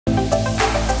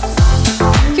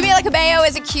Cabello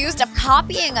is accused of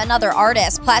copying another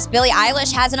artist. Plus, Billie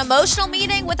Eilish has an emotional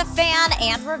meeting with a fan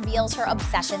and reveals her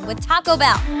obsession with Taco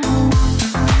Bell.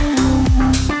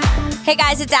 Hey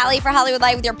guys, it's Ali for Hollywood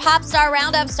Life with your pop star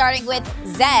roundup, starting with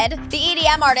Zedd. The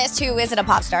EDM artist, who isn't a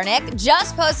pop star, Nick,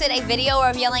 just posted a video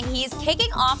revealing he's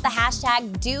kicking off the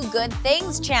hashtag Do Good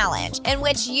Things challenge, in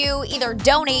which you either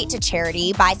donate to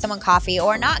charity, buy someone coffee,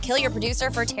 or not kill your producer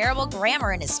for terrible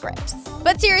grammar in his scripts.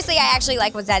 But seriously, I actually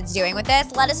like what Zedd's doing with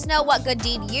this. Let us know what good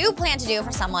deed you plan to do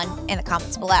for someone in the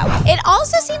comments below. It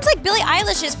also seems like Billie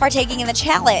Eilish is partaking in the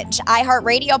challenge.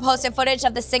 iHeartRadio posted footage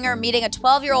of the singer meeting a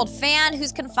 12-year-old fan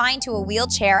who's confined to a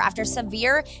wheelchair after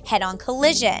severe head-on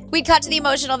collision. We'd cut to the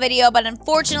emotional video, but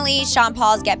unfortunately, Sean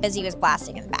Paul's Get Busy was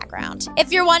blasting in the background.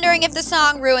 If you're wondering if the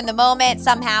song ruined the moment,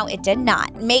 somehow it did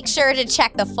not. Make sure to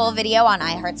check the full video on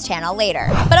iHeart's channel later.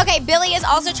 But okay, Billie is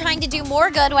also trying to do more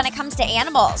good when it comes to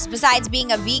animals. Besides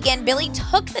being a vegan, Billie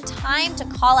took the time to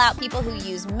call out people who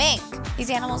use Mink. These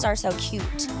animals are so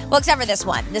cute. Well, except for this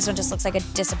one. This one just looks like a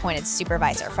disappointed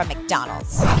supervisor from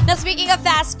McDonald's. Now, speaking of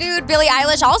fast food, Billie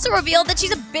Eilish also revealed that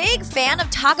she's a big fan of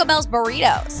Taco Bell's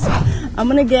burritos. I'm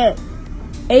gonna get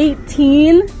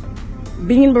 18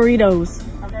 bean burritos.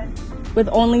 Okay. With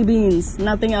only beans,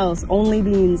 nothing else. Only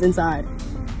beans inside.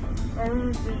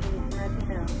 Only beans,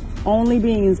 nothing else. Only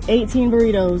beans. 18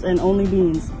 burritos and only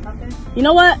beans. Okay. You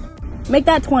know what? Make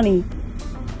that 20.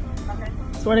 Okay.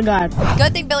 Swear to God.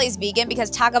 Good thing Billie's vegan,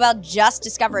 because Taco Bell just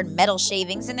discovered metal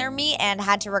shavings in their meat and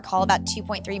had to recall about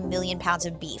 2.3 million pounds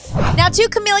of beef. Now to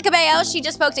Camila Cabello, she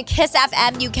just spoke to Kiss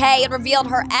FM UK and revealed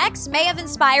her ex may have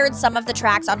inspired some of the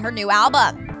tracks on her new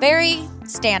album. Very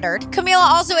standard. Camila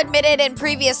also admitted in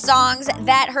previous songs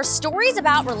that her stories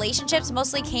about relationships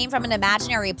mostly came from an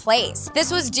imaginary place.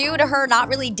 This was due to her not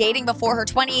really dating before her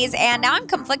 20s, and now I'm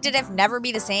conflicted if Never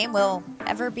Be the Same will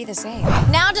ever be the same.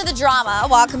 Now to the drama.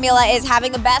 While Camila is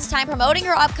having the best time promoting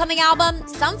her upcoming album,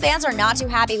 some fans are not too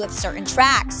happy with certain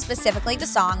tracks, specifically the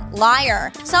song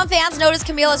Liar. Some fans noticed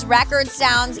Camila's record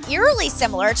sounds eerily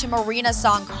similar to Marina's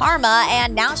song Karma,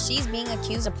 and now she's being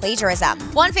accused of plagiarism.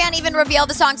 One fan even revealed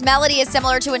the song's melody is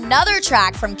similar to another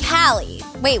track from Kylie.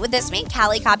 Wait, would this mean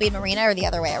Kylie copied Marina or the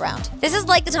other way around? This is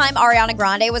like the time Ariana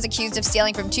Grande was accused of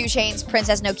stealing from 2 Chainz,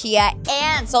 Princess Nokia,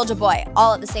 and Soulja Boy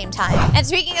all at the same time. And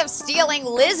speaking of stealing,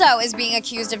 Lizzo is being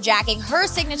accused of jacking her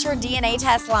signature DNA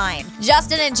test line.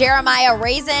 Justin and Jeremiah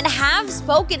Raisin have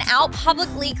spoken out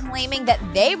publicly claiming that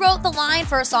they wrote the line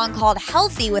for a song called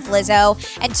Healthy with Lizzo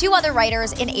and 2 other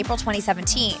writers in April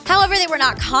 2017. However, they were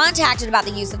not contacted about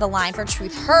the use of the line for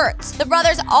Truth Hurts. The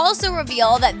brothers also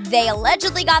reveal that they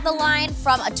allegedly got the line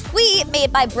from a tweet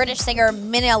made by British singer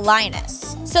Minna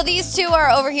Linus. So these two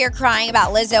are over here crying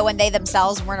about Lizzo when they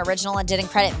themselves weren't original and didn't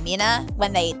credit Minna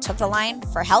when they took the line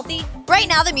for Healthy. Right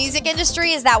now, the music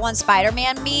industry is that one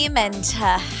Spider-Man meme, and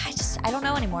I don't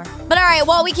know anymore. But alright,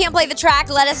 while we can't play the track,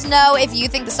 let us know if you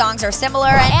think the songs are similar.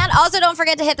 And also don't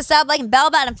forget to hit the sub, like, and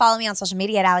bell button and follow me on social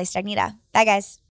media at Ali Stagnitta. Bye, guys.